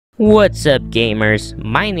What's up, gamers?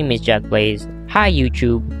 My name is Jethro. Hi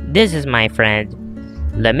YouTube, this is my friend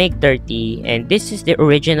Lamig30 and this is the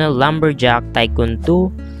original Lumberjack Tycoon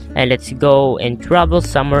 2, and let's go and travel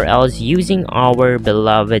somewhere else using our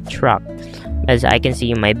beloved truck. As I can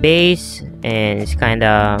see in my base, and it's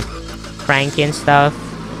kinda cranky and stuff,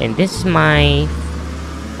 and this is my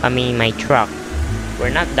truck.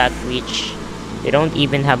 We're not that rich. They don't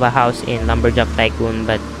even have a house in Lumberjack Tycoon,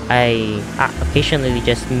 but I occasionally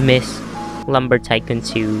just miss Lumber Tycoon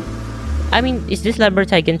 2. I mean, is this Lumber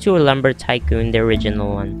Tycoon 2 or Lumber Tycoon, the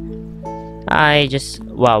original one?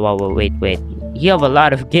 Wow, wait. You have a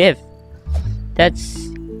lot of gift. That's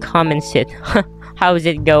common sit. How's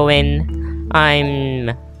it going?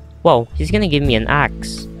 Whoa, he's gonna give me an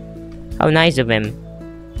axe. How nice of him.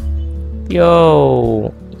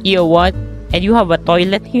 Yo, what? And you have a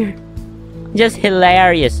toilet here? Just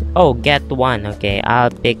hilarious. Oh, get one. Okay,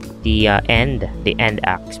 I'll pick the end. The end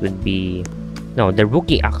axe would be... No, the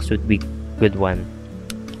rookie axe would be good one.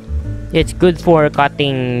 It's good for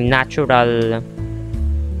cutting natural...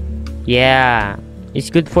 Yeah. It's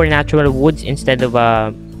good for natural woods instead of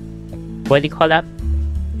what do you call that?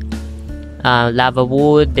 Lava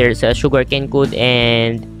wood. There's a sugarcane wood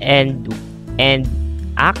and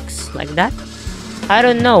axe like that. I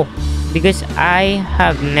don't know, because I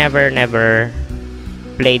have never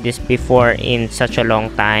played this before in such a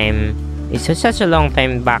long time. It's such a long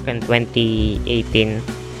time back in 2018,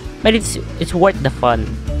 but it's worth the fun.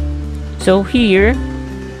 So here,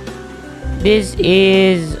 this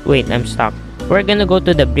is... Wait, I'm stuck. We're gonna go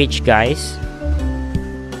to the bridge, guys.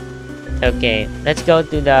 Okay, let's go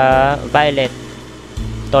to the Violet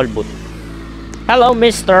toll booth. Hello,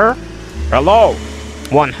 mister. Hello,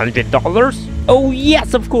 $100? Oh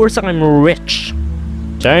yes, of course, I'm rich.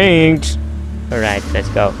 Thanks. Alright, let's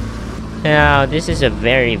go. Now, this is a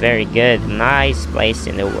very good, nice place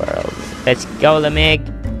in the world. Let's go, Lamig.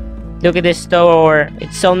 Look at this store.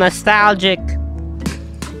 It's so nostalgic.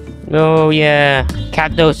 Oh yeah.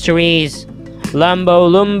 Cut those trees.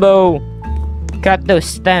 Lumbo. Cut those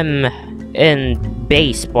stem and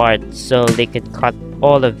base parts so they could cut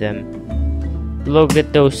all of them. Look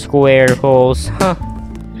at those square holes. Huh.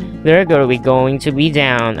 They're going to be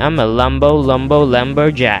down. I'm a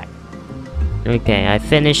lumberjack. Okay, I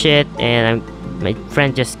finish it, and my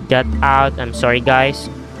friend just got out. I'm sorry, guys.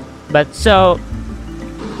 But so,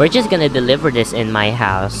 we're just gonna deliver this in my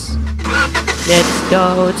house. Let's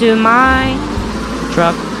go to my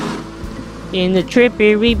truck. In the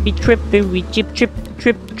trippy trip,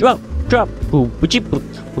 drop.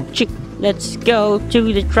 Let's go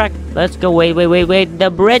to the truck. Let's go. Wait.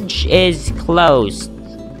 The bridge is closed.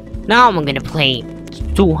 Now I'm gonna pay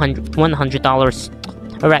 $100.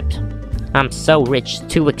 Alright. I'm so rich,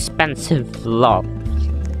 too expensive, lol.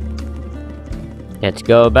 Let's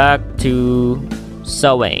go back to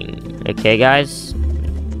sewing. Okay, guys.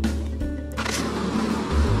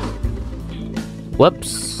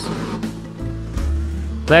 Whoops.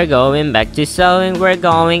 We're going back to sewing. We're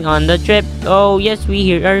going on the trip. Oh yes,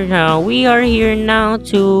 we are here now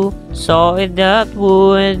to saw that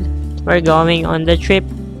wood. We're going on the trip.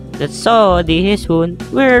 Let's saw this wood.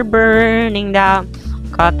 We're burning down,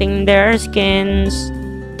 cutting their skins.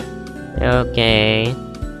 Okay,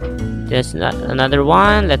 just another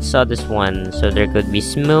one. Let's saw this one so there could be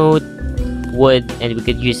smooth wood and we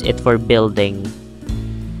could use it for building.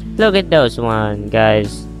 Look at those one,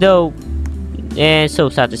 guys. Though, yeah, so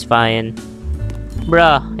satisfying.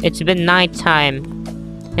 Bruh, it's been nighttime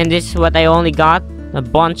and this is what I only got. A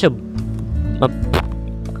bunch of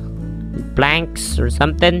blanks or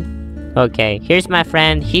something. Okay, here's my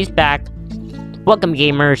friend. He's back. Welcome,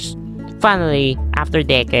 gamers. Finally, after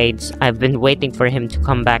decades, I've been waiting for him to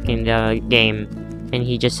come back in the game, and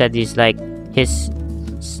he just said his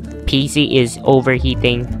PC is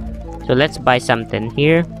overheating. So let's buy something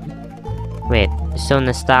here. Wait, it's so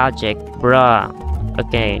nostalgic, bruh.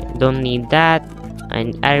 Okay, don't need that.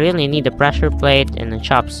 I really need a pressure plate and a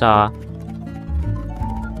chop saw.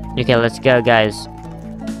 Okay, let's go, guys.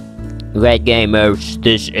 Right, gamers,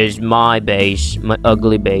 this is my base, my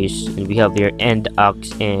ugly base, and we have here end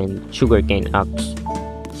axe and sugarcane axe.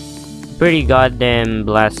 Pretty goddamn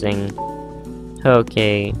blessing.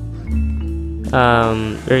 Okay.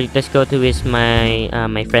 Let's go to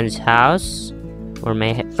my friend's house, or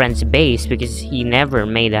my friend's base, because he never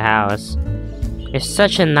made a house. It's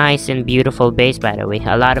such a nice and beautiful base, by the way.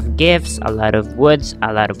 A lot of gifts, a lot of woods,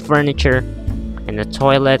 a lot of furniture, and a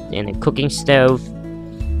toilet, and a cooking stove.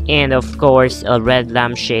 And of course, a red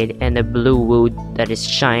lampshade and a blue wood that is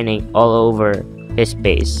shining all over his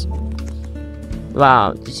base.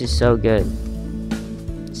 Wow, this is so good.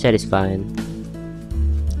 Satisfying.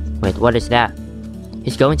 Wait, what is that?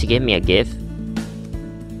 He's going to give me a gift?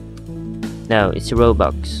 No, it's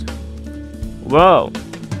Robux. Whoa!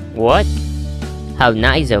 What? How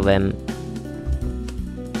nice of him.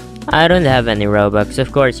 I don't have any Robux.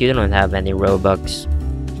 Of course, you don't have any Robux.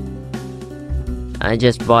 I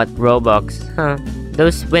just bought Robux. Huh.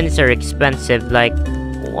 Those wins are expensive. Like,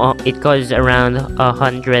 it costs around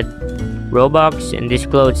 100 Robux. And these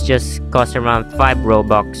clothes just cost around 5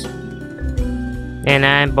 Robux. And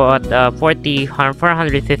I bought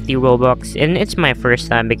 450 Robux. And it's my first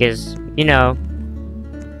time because, you know,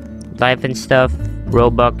 life and stuff.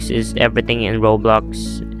 Robux is everything in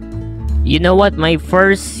Roblox. You know what? My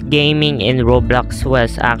first gaming in Roblox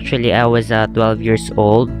was actually I was 12 years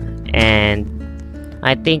old. And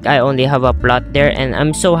I think I only have a plot there. And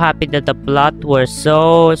I'm so happy that the plot was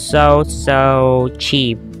so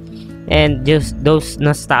cheap. And just those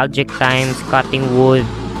nostalgic times, cutting wood,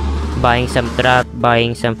 buying some truck,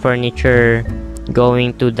 buying some furniture,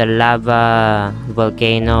 going to the lava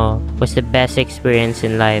volcano was the best experience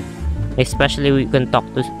in life. Especially we can talk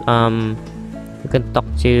to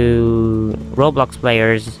Roblox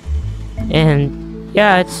players, and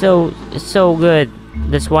yeah, it's so good.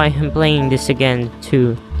 That's why I'm playing this again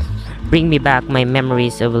to bring me back my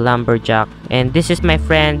memories of lumberjack. And this is my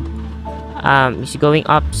friend. He's going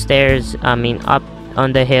upstairs. I mean, up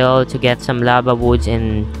on the hill to get some lava woods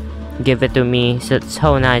and give it to me. So it's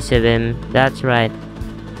so nice of him. That's right.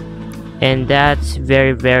 And that's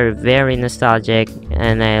very nostalgic,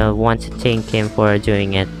 and I want to thank him for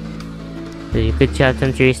doing it. So you could chop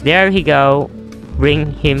some trees. There he go.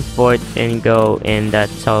 Bring him forth and go in that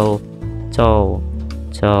tall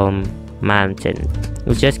mountain.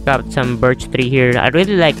 We just got some birch tree here. I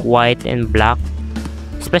really like white and black,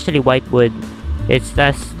 especially white wood. It's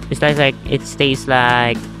like it tastes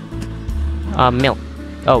like milk.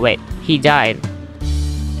 Oh wait, he died.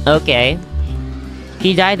 Okay.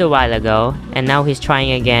 He died a while ago, and now he's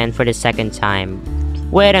trying again for the second time.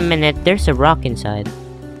 Wait a minute, there's a rock inside.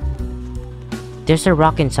 There's a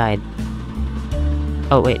rock inside.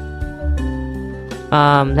 Oh wait.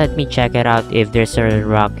 Let me check it out if there's a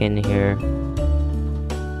rock in here.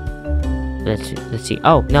 Let's see.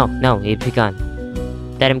 Oh no, it's gone.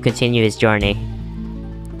 Let him continue his journey.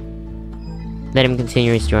 Let him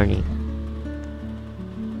continue his journey.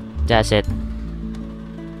 That's it.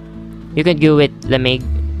 You can do it, Lemig.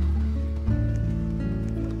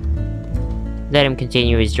 Let him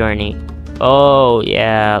continue his journey. Oh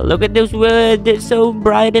yeah, look at this wood. It's so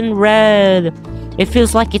bright and red. It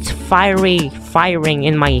feels like it's firing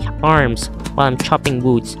in my arms while I'm chopping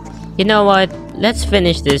woods. You know what? Let's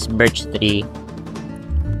finish this birch tree.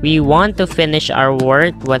 We want to finish our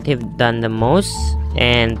work, what we've done the most.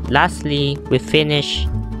 And lastly, we finish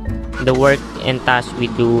the work and tasks we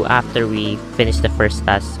do after we finish the first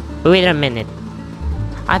task. Wait a minute.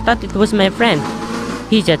 I thought it was my friend.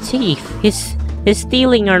 He's a thief. He's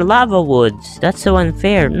stealing our lava woods. That's so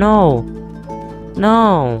unfair. No,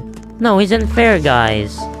 he's unfair,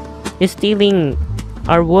 guys. He's stealing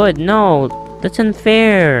our wood. No, that's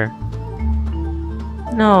unfair.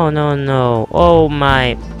 No. Oh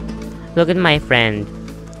my. Look at my friend.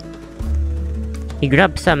 He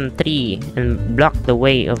grabbed some tree and blocked the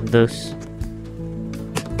way of those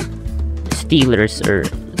stealers or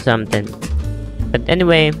something. But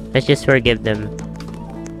anyway, let's just forgive them.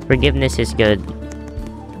 Forgiveness is good.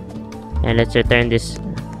 And let's return this.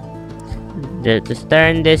 Let's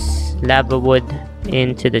turn this lava wood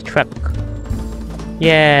into the truck.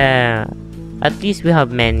 Yeah, at least we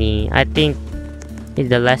have many. I think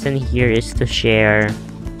the lesson here is to share,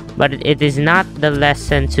 but it is not the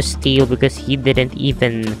lesson to steal because he didn't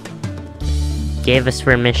even give us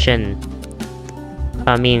permission.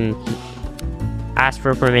 I mean, ask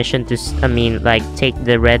for permission to, like take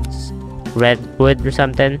the red wood or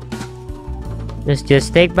something. Let's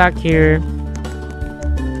just take back here.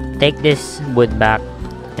 Take this wood back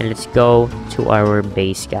and let's go to our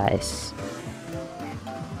base, guys.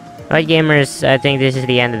 Alright gamers, I think this is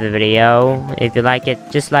the end of the video. If you like it,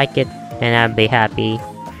 just like it and I'll be happy.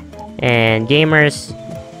 And gamers,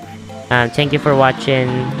 thank you for watching.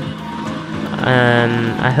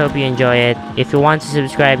 I hope you enjoy it. If you want to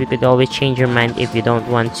subscribe, you could always change your mind if you don't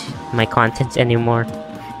want my content anymore.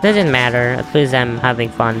 Doesn't matter, at least I'm having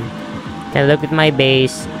fun. And look at my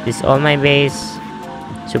base. This is all my base.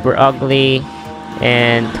 Super ugly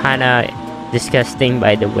and kinda disgusting,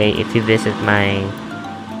 by the way, if you visit my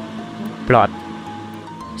plot.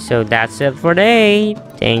 So that's it for today.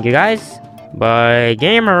 Thank you guys. Bye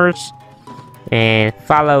gamers. And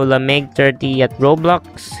follow Lamig30 at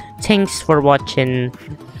Roblox. Thanks for watching.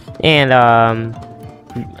 And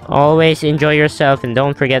Always enjoy yourself and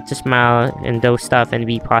don't forget to smile and those stuff and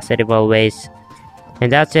be positive always.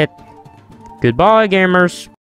 And that's it. Goodbye, gamers.